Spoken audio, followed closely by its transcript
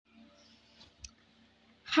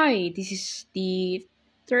Hi, this is the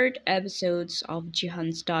third episode of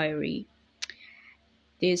Jihan's Diary.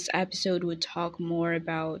 This episode will talk more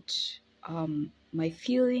about my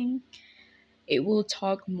feeling. It will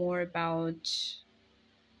talk more about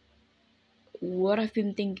what I've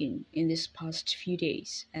been thinking in this past few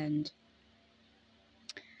days. And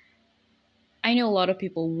I know a lot of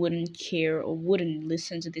people wouldn't care or wouldn't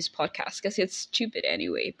listen to this podcast because it's stupid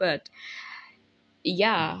anyway. But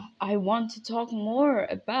yeah, I want to talk more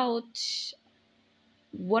about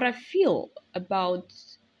what I feel about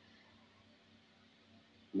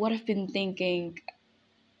what I've been thinking,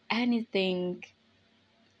 anything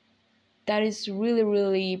that is really,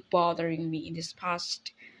 really bothering me in this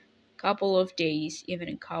past couple of days, even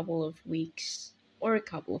a couple of weeks, or a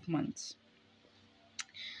couple of months.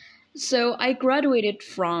 So I graduated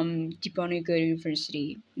from Diponegoro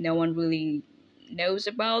University. No one really knows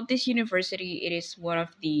about this university. It is one of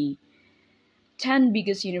the 10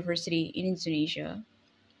 biggest university in Indonesia,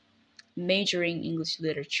 majoring English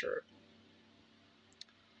literature.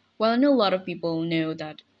 Well, I know a lot of people know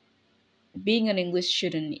that being an English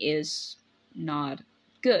student is not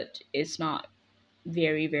good. It's not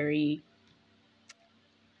very, very,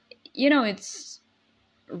 it's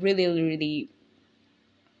really, really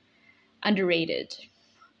underrated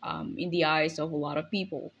in the eyes of a lot of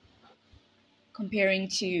people. Comparing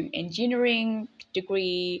to engineering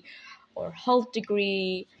degree or health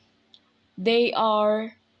degree, they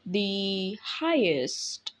are the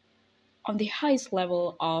highest on the highest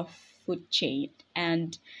level of food chain,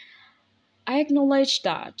 and I acknowledge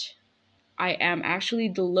that I am actually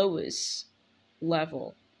the lowest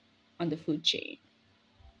level on the food chain,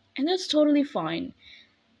 and that's totally fine.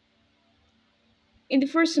 In the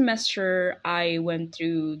first semester, I went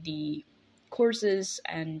through the courses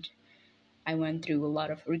and I went through a lot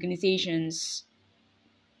of organizations.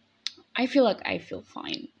 I feel like I feel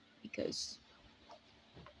fine because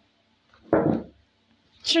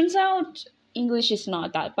turns out English is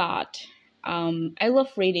not that bad. I love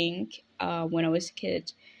reading when I was a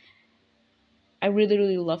kid. I really,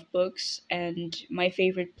 really love books, and my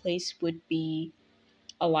favorite place would be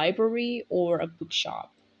a library or a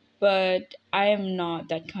bookshop. But I am not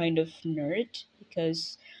that kind of nerd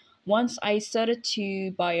because once I started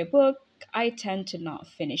to buy a book, I tend to not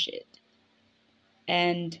finish it.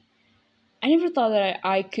 And I never thought that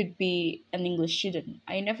I could be an English student.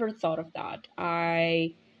 I never thought of that.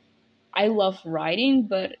 I love writing,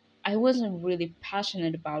 but I wasn't really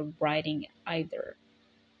passionate about writing either.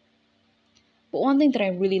 But one thing that I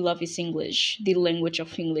really love is English, the language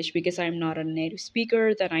of English, because I'm not a native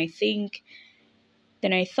speaker. Then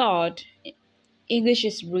I thought English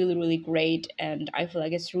is really, really great, and I feel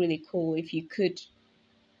like it's really cool if you could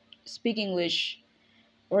speak English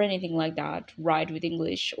or anything like that, write with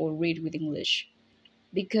English or read with English.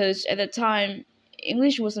 Because at the time,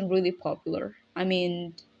 English wasn't really popular. I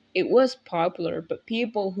mean, it was popular, but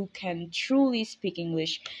people who can truly speak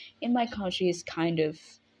English in my country is kind of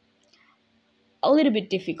a little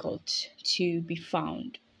bit difficult to be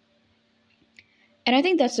found. And I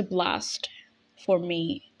think that's a blast for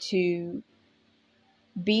me to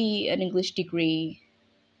be an English degree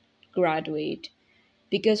graduate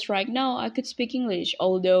because right now I could speak English,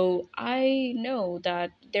 although I know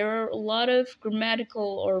that there are a lot of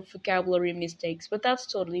grammatical or vocabulary mistakes, but that's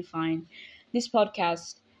totally fine. This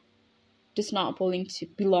podcast does not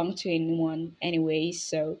belong to anyone anyway,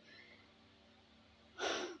 so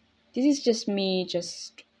this is just me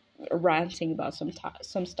just ranting about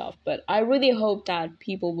some stuff. But I really hope that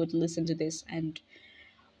people would listen to this and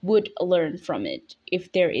would learn from it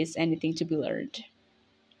if there is anything to be learned.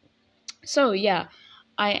 So yeah,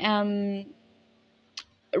 I am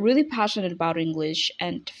really passionate about English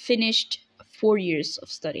and finished 4 years of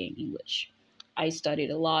studying English. I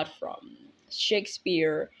studied a lot from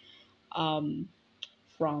Shakespeare, um,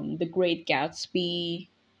 from The Great Gatsby,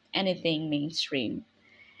 anything mainstream.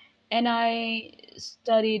 And I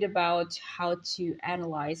studied about how to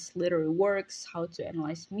analyze literary works, how to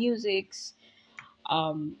analyze musics,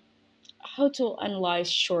 um, how to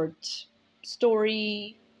analyze short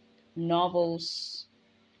story, novels,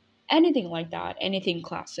 anything like that, anything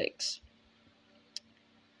classics.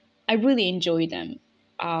 I really enjoy them,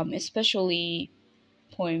 especially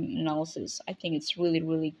poem analysis. I think it's really,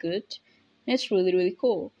 really good. And it's really, really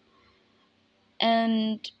cool.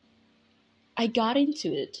 And I got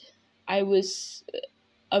into it. I was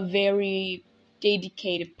a very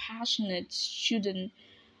dedicated, passionate student,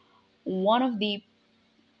 one of the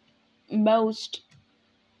most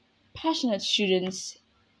passionate students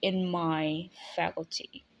in my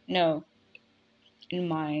faculty. No, in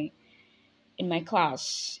my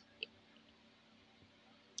class.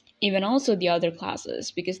 even also the other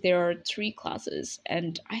classes, because there are three classes,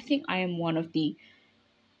 and I think I am one of the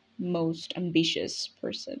most ambitious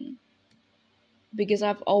person, because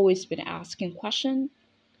I've always been asking questions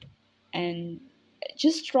and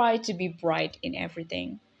just try to be bright in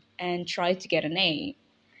everything and try to get an A.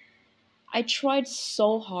 I tried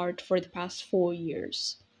so hard for the past 4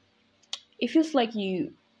 years. It feels like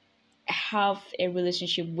you have a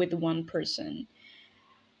relationship with one person.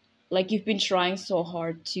 Like you've been trying so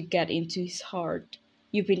hard to get into his heart.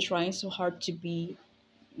 You've been trying so hard to be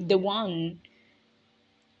the one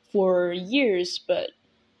for years, but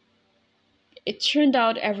it turned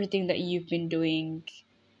out everything that you've been doing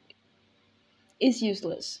is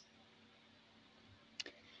useless.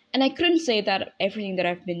 And I couldn't say that everything that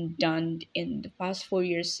I've been done in the past 4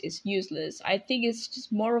 years is useless. I think it's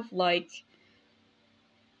just more of like,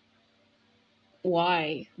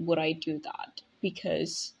 why would I do that?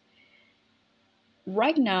 Because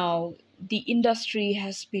right now, the industry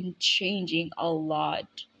has been changing a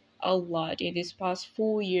lot in these past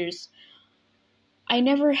 4 years. I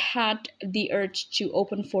never had the urge to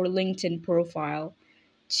open for LinkedIn profile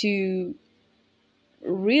to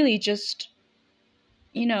really just,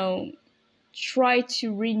 you know, try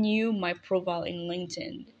to renew my profile in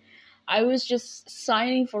LinkedIn. I was just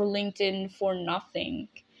signing for LinkedIn for nothing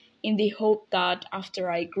in the hope that after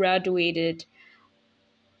I graduated,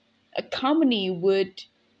 a company would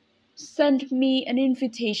send me an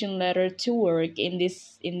invitation letter to work in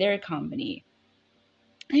their company.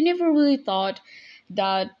 I never really thought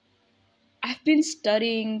that I've been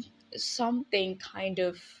studying something kind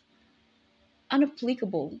of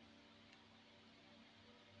unapplicable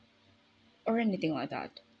or anything like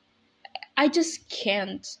that. I just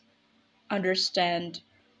can't understand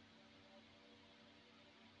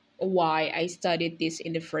why I studied this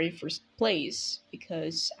in the very first place.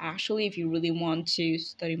 Because actually, if you really want to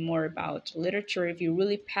study more about literature, if you're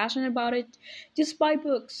really passionate about it, just buy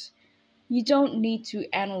books. You don't need to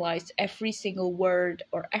analyze every single word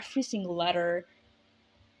or every single letter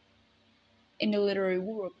in the literary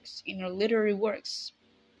works.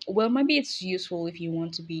 Well, maybe it's useful if you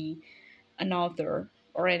want to be an author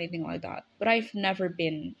or anything like that. But I've never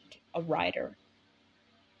been a writer,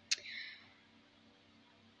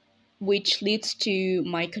 which leads to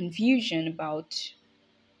my confusion about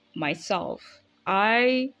myself.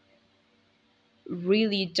 I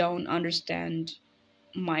really don't understand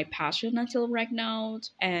my passion until right now,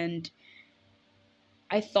 and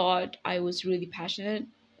I thought I was really passionate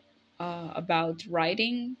about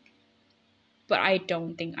writing, but I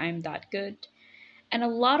don't think I'm that good. And a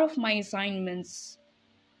lot of my assignments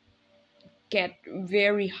get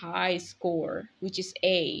very high score, which is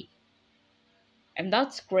A. And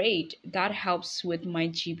that's great. That helps with my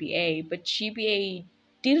GPA, but GPA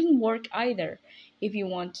didn't work either if you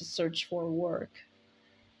want to search for work.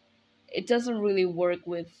 It doesn't really work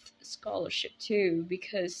with scholarship too,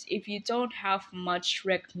 because if you don't have much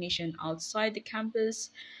recognition outside the campus,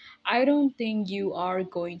 I don't think you are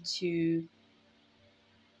going to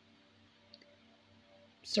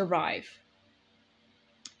survive.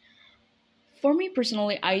 For me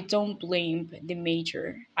personally, I don't blame the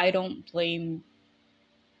major. I don't blame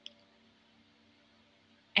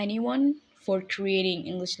anyone for creating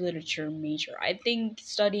English literature major. I think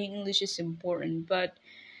studying English is important, but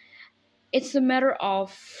it's a matter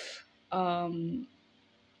of um,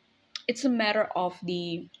 it's a matter of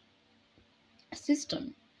the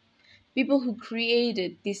system. People who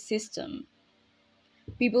created this system,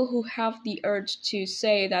 people who have the urge to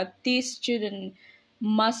say that this student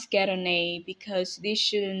must get an A because this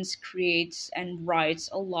student creates and writes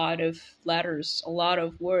a lot of letters, a lot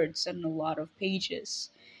of words, and a lot of pages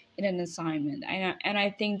in an assignment. And I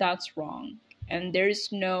think that's wrong. And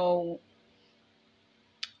there's no,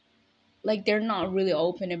 like, they're not really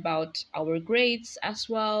open about our grades as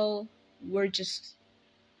well. We're just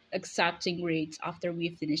accepting grades after we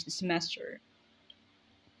finish the semester.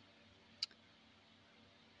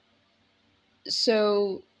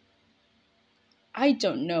 So I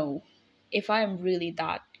don't know if I'm really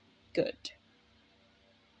that good.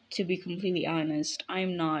 To be completely honest,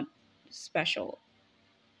 I'm not special.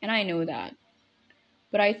 And I know that.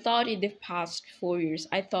 But I thought in the past 4 years,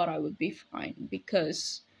 I thought I would be fine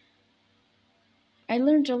because I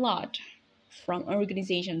learned a lot from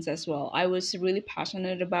organizations as well. I was really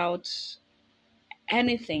passionate about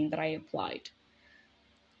anything that I applied,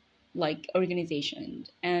 like organization.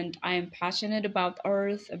 And I am passionate about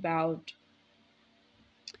earth, about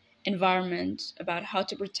environment, about how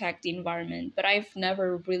to protect the environment, but I've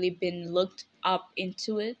never really been looked up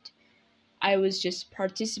into it. I was just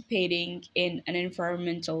participating in an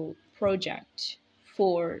environmental project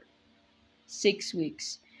for 6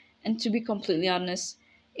 weeks. And to be completely honest,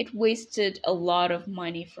 it wasted a lot of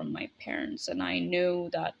money from my parents. And I know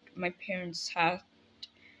that my parents have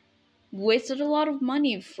wasted a lot of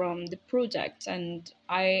money from the project. And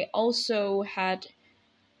I also had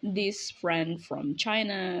this friend from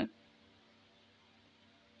China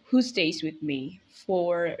who stays with me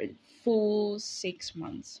for full 6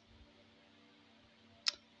 months.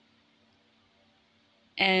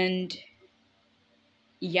 And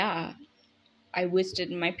yeah,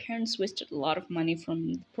 my parents wasted a lot of money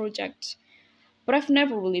from the project, but I've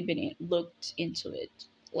never really looked into it.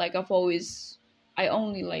 Like I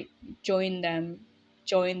only like joined them,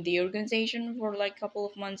 joined the organization for like a couple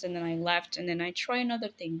of months, and then I left, and then I try another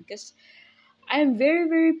thing because I'm very,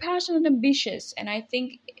 very passionate and ambitious, and I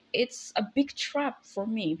think it's a big trap for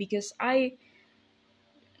me because I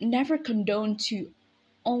never condone to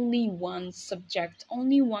only one subject,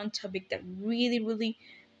 only one topic that really, really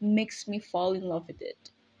makes me fall in love with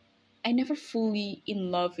it. I never fully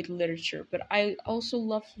in love with literature, but I also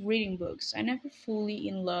love reading books. I never fully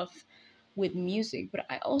in love with music, but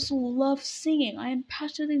I also love singing. I am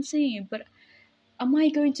passionate in singing, but am I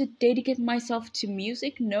going to dedicate myself to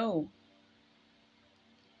music? No.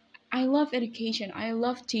 I love education. I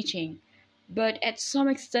love teaching. But at some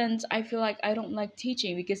extent, I feel like I don't like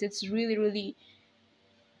teaching because it's really, really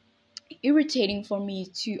irritating for me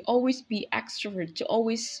to always be extrovert, to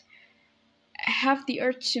always have the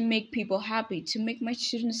urge to make people happy, to make my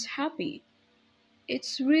students happy.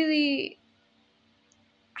 It's really,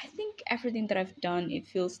 I think everything that I've done, it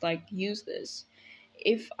feels like useless.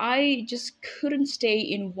 If I just couldn't stay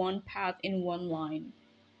in one path, in one line,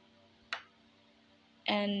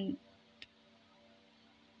 and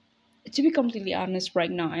to be completely honest,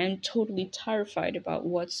 right now, I am totally terrified about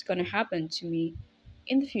what's gonna happen to me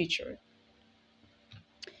in the future.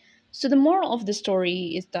 So, the moral of the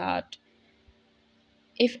story is that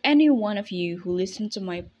if any one of you who listen to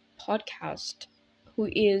my podcast who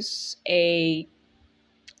is a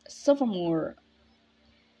sophomore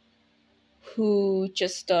who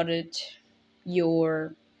just started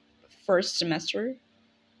your first semester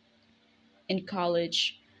in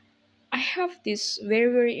college, I have this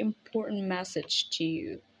very, very important message to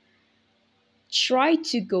you. Try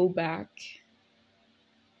to go back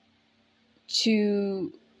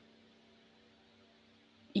to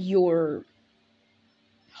your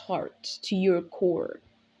heart, to your core,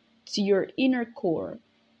 to your inner core.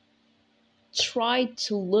 Try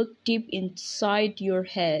to look deep inside your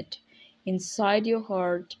head, inside your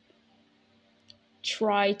heart.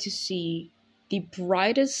 Try to see the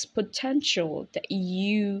brightest potential that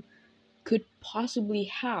you could possibly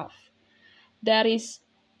have. That is,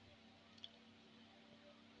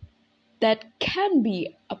 that can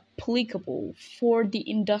be applicable for the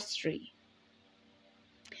industry.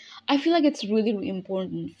 I feel like it's really, really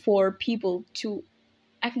important for people to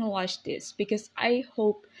acknowledge this because I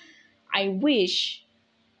wish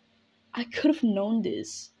I could have known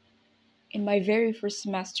this in my very first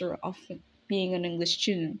semester of being an English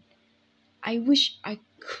student. I wish I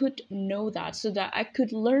could know that so that I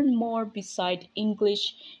could learn more beside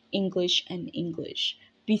English, English, and English.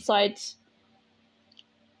 Besides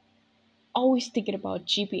always thinking about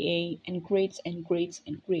GPA and grades and grades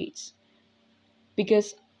and grades.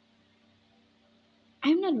 Because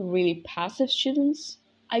I'm not really passive students.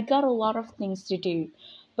 I got a lot of things to do.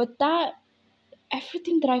 But that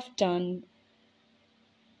everything that I've done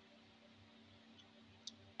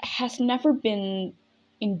has never been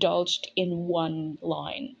indulged in one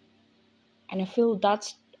line. And I feel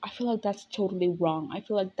like that's totally wrong. I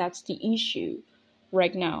feel like that's the issue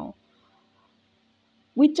right now.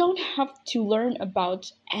 We don't have to learn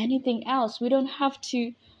about anything else. We don't have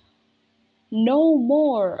to know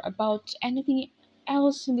more about anything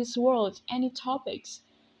else in this world, any topics.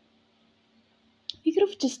 We could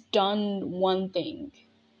have just done one thing.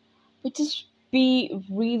 We just be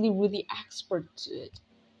really, really expert to it.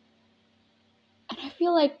 And I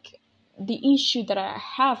feel like the issue that I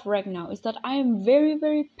have right now is that I am very,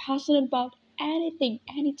 very passionate about anything,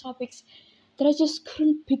 any topics, that I just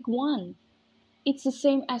couldn't pick one. It's the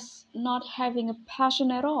same as not having a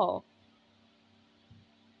passion at all.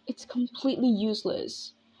 It's completely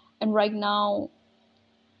useless. And right now,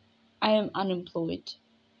 I am unemployed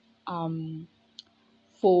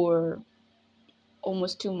for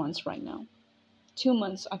almost 2 months right now. 2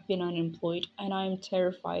 months I've been unemployed, and I'm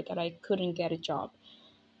terrified that I couldn't get a job.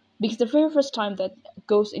 Because the very first time that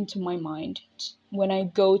goes into my mind when I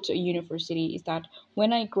go to a university is that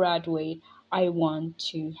when I graduate, I want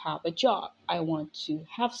to have a job. I want to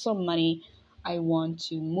have some money. I want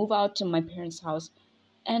to move out to my parents' house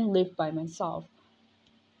and live by myself.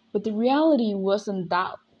 But the reality wasn't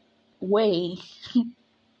that way.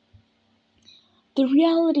 The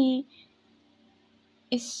reality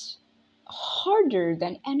is harder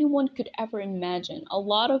than anyone could ever imagine. A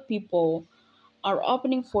lot of people are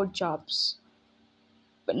opening for jobs,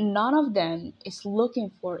 but none of them is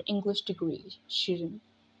looking for English degree student.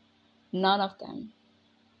 None of them.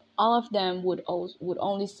 All of them would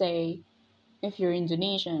only say, if you're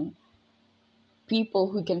Indonesian,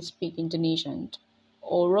 people who can speak Indonesian,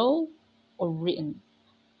 oral or written.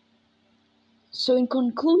 So in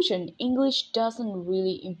conclusion, English doesn't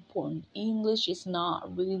really important. English is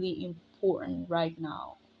not really important right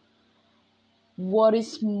now. What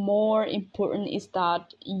is more important is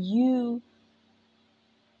that you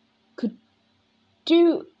could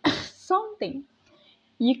do something.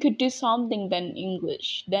 You could do something than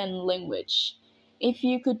English, than language. If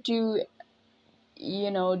you could do,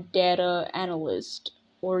 data analyst,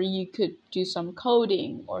 or you could do some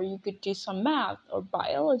coding, or you could do some math or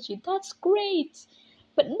biology, that's great.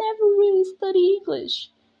 But never really study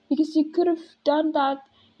English, because you could have done that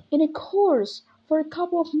in a course for a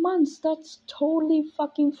couple of months. That's totally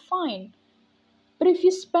fucking fine. But if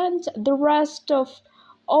you spend the rest of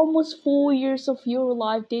almost 4 years of your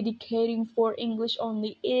life dedicating for English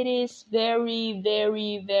only, it is very,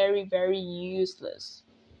 very, very, very useless.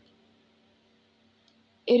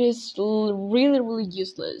 It is really, really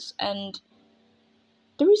useless. And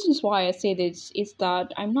the reasons why I say this is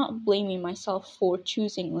that I'm not blaming myself for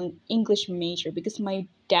choosing an English major, because my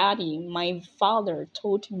father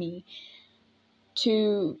told me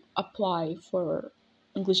to apply for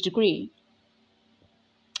English degree.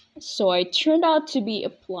 So I turned out to be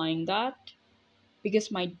applying that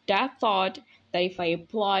because my dad thought that if I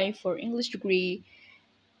apply for English degree,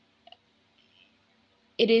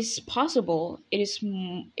 it is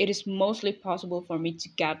mostly possible for me to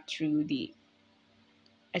get through the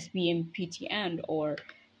SBMPTN, or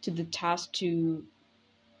to the task to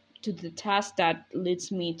the task that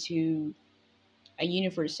leads me to a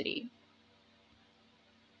university.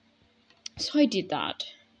 So I did that.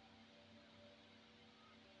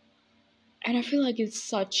 And I feel like it's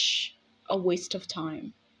such a waste of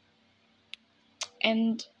time.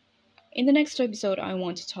 And in the next episode, I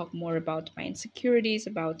want to talk more about my insecurities,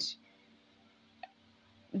 about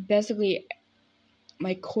basically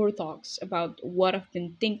my core thoughts about what I've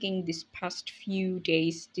been thinking this past few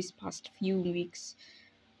days, this past few weeks.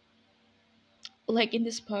 Like in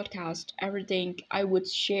this podcast, everything I would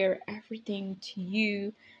share everything to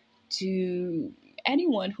you, to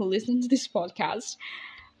anyone who listens to this podcast.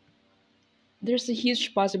 There's a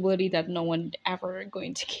huge possibility that no one ever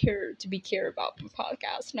going to care about my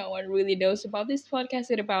podcast. No one really knows about this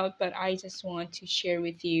podcast is about, but I just want to share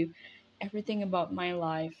with you everything about my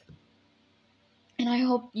life. And I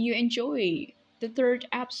hope you enjoy the third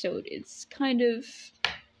episode. It's kind of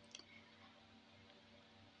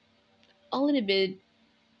a little bit,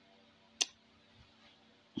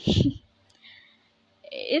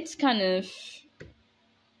 it's kind of,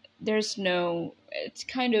 it's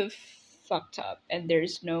kind of fucked up, and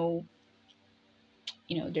there's no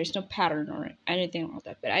pattern or anything like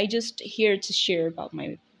that. But I just here to share about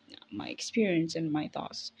my experience and my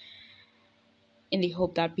thoughts, in the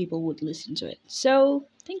hope that people would listen to it. So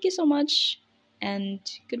thank you so much, and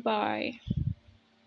goodbye.